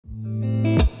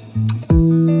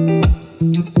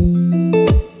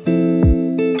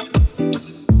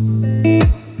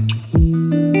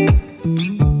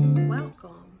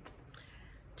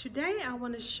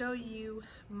to show you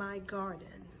my garden.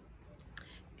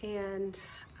 And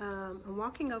I'm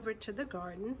walking over to the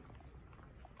garden.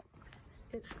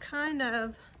 It's kind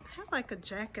of, I have like a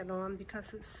jacket on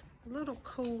because it's a little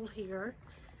cool here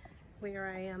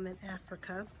where I am in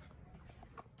Africa.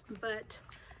 But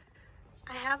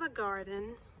I have a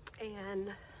garden,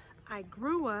 and I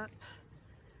grew up,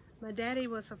 my daddy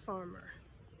was a farmer.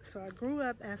 So I grew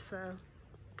up as a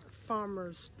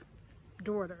farmer's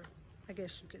daughter, I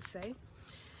guess you could say.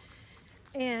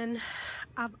 And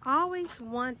I've always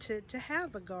wanted to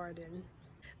have a garden,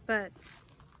 but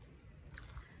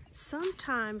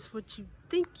sometimes what you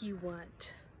think you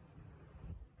want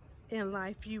in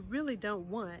life, you really don't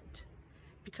want,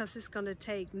 because it's going to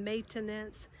take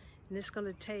maintenance, and it's going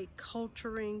to take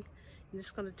culturing, and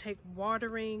it's going to take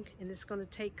watering, and it's going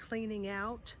to take cleaning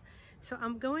out. So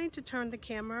I'm going to turn the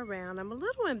camera around. I'm a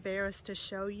little embarrassed to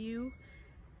show you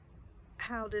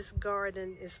how this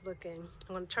garden is looking.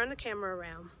 I'm going to turn the camera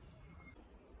around.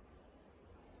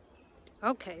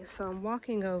 Okay, so I'm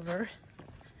walking over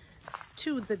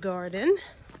to the garden.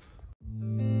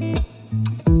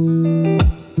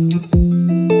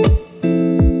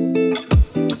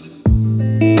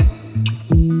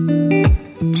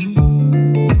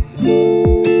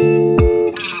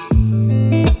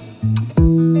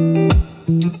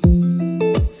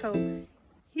 So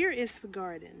here is the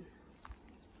garden.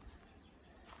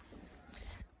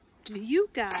 Do you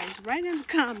guys, write in the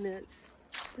comments,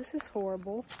 this is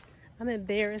horrible. I'm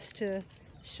embarrassed to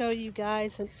show you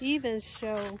guys and even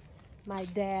show my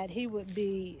dad. He would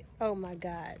be, oh my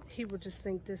God, he would just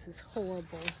think this is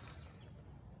horrible.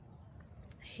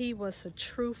 He was a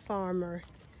true farmer,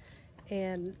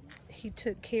 and he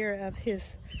took care of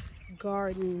his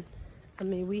garden. I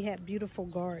mean, we had beautiful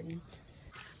garden.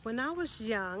 When I was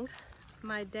young,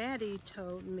 my daddy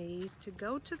told me to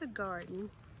go to the garden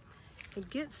and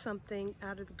get something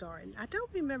out of the garden. I don't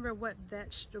remember what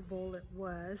vegetable it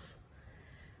was,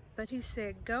 but he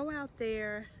said, go out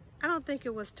there. I don't think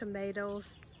it was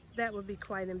tomatoes. That would be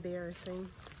quite embarrassing.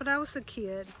 But I was a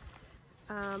kid.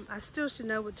 I still should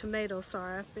know what tomatoes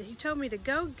are, but he told me to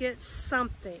go get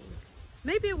something.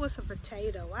 Maybe it was a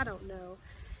potato, I don't know.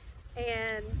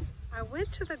 And I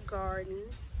went to the garden,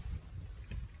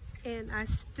 and I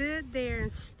stood there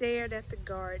and stared at the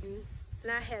garden,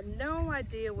 and I had no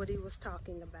idea what he was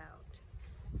talking about.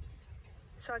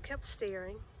 So I kept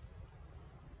staring,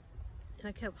 and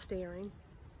I kept staring.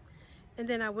 And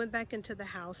then I went back into the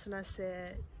house and I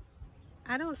said,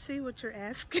 I don't see what you're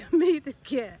asking me to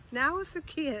get. Now I was a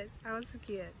kid.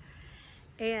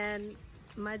 And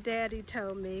my daddy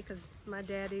told me, because my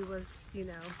daddy was, you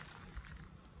know,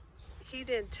 he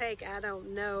didn't take I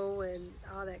don't know and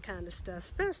all that kind of stuff,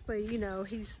 especially, you know,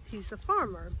 he's a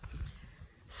farmer.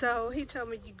 So he told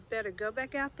me, you better go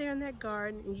back out there in that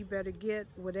garden and you better get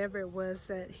whatever it was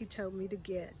that he told me to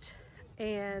get.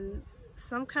 And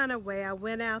some kind of way I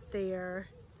went out there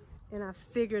and I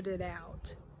figured it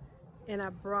out, and I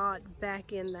brought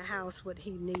back in the house what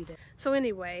he needed. So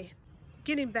anyway,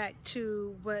 getting back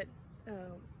to what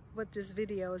this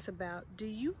video is about, do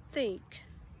you think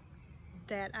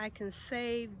that I can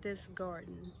save this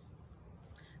garden?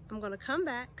 I'm going to come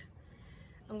back,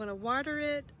 I'm going to water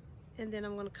it, and then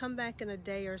I'm going to come back in a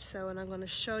day or so, and I'm going to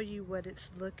show you what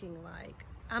it's looking like.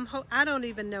 I don't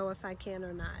even know if I can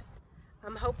or not.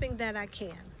 I'm hoping that I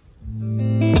can.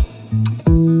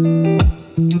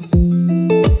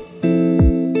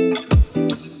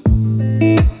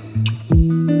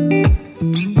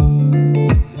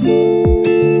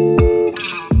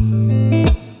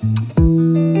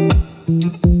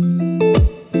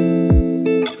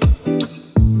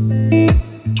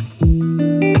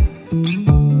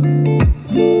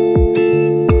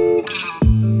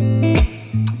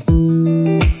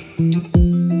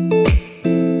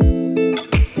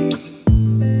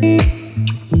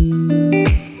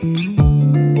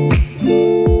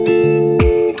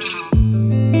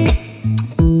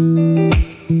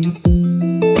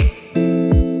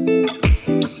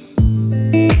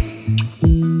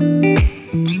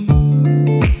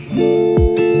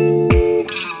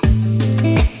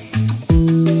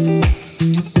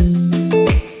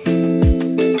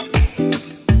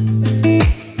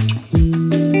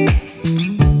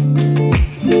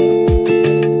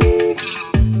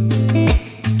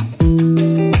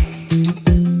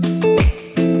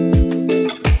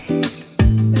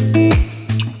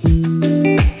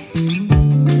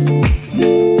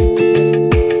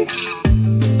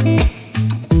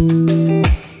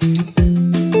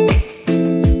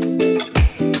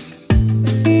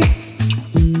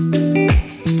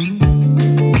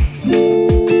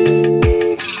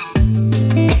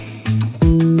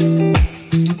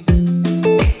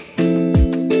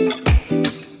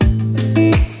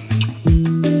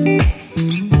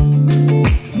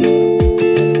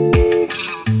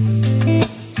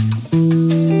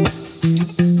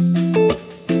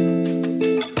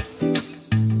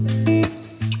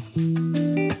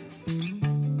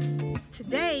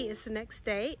 today is the next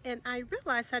day, and I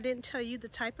realized I didn't tell you the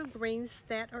type of greens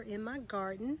that are in my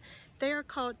garden. They are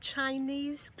called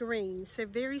Chinese greens. They're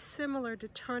very similar to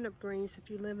turnip greens if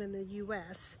you live in the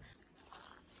U.S.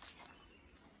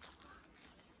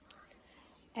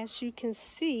 As you can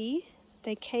see,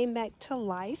 they came back to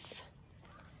life,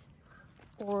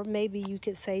 or maybe you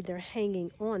could say they're hanging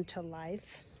on to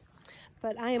life.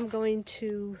 But I am going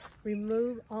to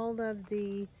remove all of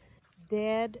the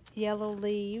dead yellow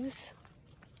leaves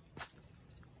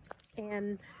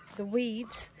and the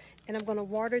weeds, and I'm going to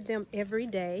water them every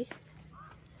day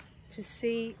to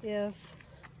see if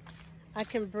I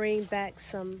can bring back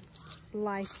some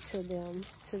life to them,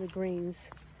 to the greens,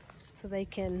 so they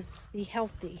can be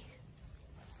healthy.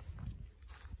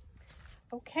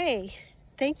 Okay,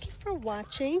 thank you for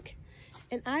watching,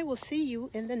 and I will see you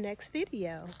in the next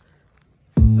video.